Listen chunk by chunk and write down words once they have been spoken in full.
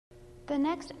The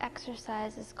next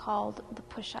exercise is called the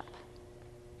push-up.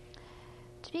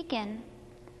 To begin,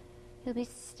 you'll be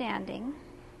standing,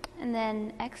 and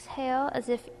then exhale as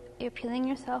if you're peeling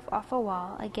yourself off a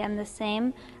wall. Again, the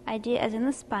same idea as in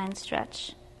the spine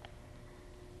stretch.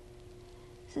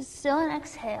 So still an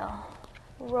exhale,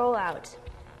 roll out.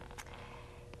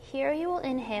 Here you will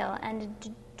inhale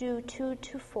and do 2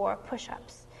 to 4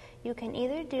 push-ups. You can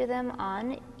either do them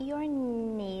on your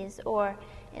knees or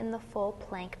in the full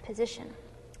plank position.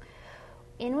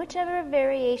 In whichever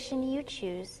variation you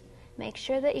choose, make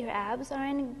sure that your abs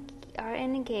are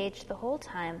engaged the whole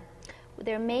time.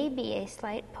 There may be a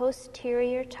slight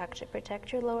posterior tuck to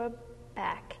protect your lower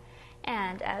back,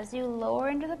 and as you lower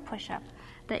into the push-up,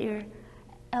 that your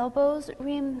elbows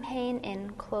remain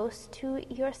in close to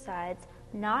your sides,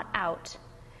 not out,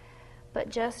 but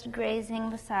just grazing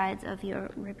the sides of your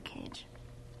rib cage.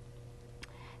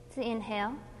 So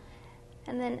inhale,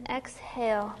 and then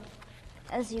exhale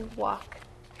as you walk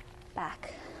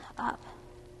back up.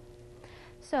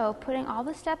 So putting all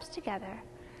the steps together,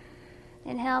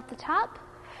 inhale at the top,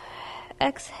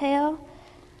 exhale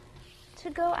to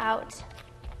go out.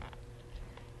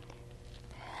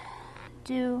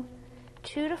 Do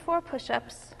 2 to 4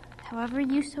 push-ups, however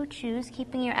you so choose,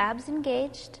 keeping your abs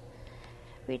engaged.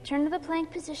 Return to the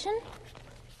plank position,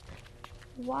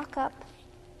 walk up,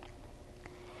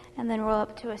 and then roll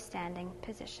up to a standing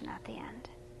position at the end.